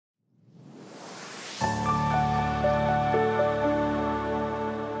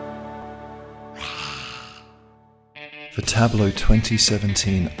the Tableau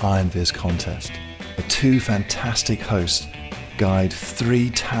 2017 IronViz contest, where two fantastic hosts guide 3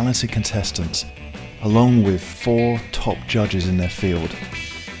 talented contestants, along with 4 top judges in their field,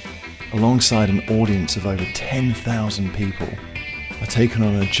 alongside an audience of over 10,000 people, are taken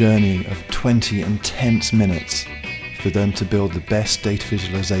on a journey of 20 intense minutes for them to build the best data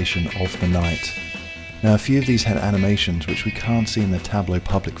visualization of the night. Now, a few of these had animations which we can't see in the Tableau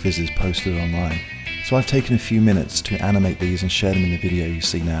public vizzes posted online, so I've taken a few minutes to animate these and share them in the video you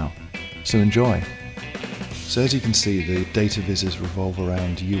see now. So enjoy! So as you can see, the data vizzes revolve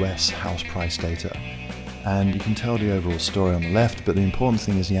around US house price data, and you can tell the overall story on the left, but the important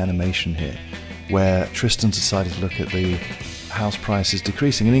thing is the animation here, where Tristan decided to look at the house prices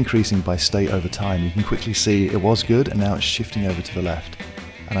decreasing and increasing by state over time. You can quickly see it was good and now it's shifting over to the left.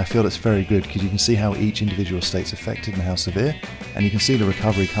 And I feel it's very good because you can see how each individual state's affected and how severe, and you can see the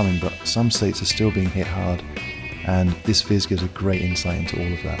recovery coming, but some states are still being hit hard, and this viz gives a great insight into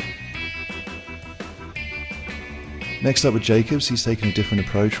all of that. Next up with Jacobs, he's taken a different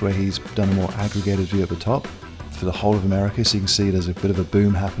approach where he's done a more aggregated view at the top for the whole of America, so you can see there's a bit of a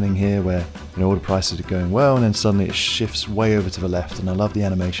boom happening here where all the prices are going well and then suddenly it shifts way over to the left, and I love the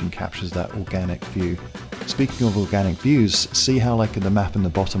animation captures that organic view. Speaking of organic views, see how like the map in the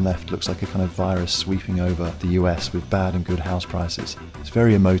bottom left looks like a kind of virus sweeping over the US with bad and good house prices. It's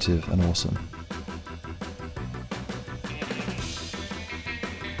very emotive and awesome.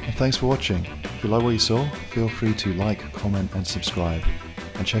 And thanks for watching. If you like what you saw, feel free to like, comment and subscribe,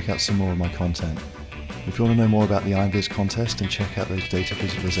 and check out some more of my content. If you want to know more about the IronViz contest and check out those data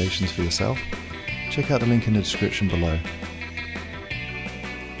visualizations for yourself, check out the link in the description below.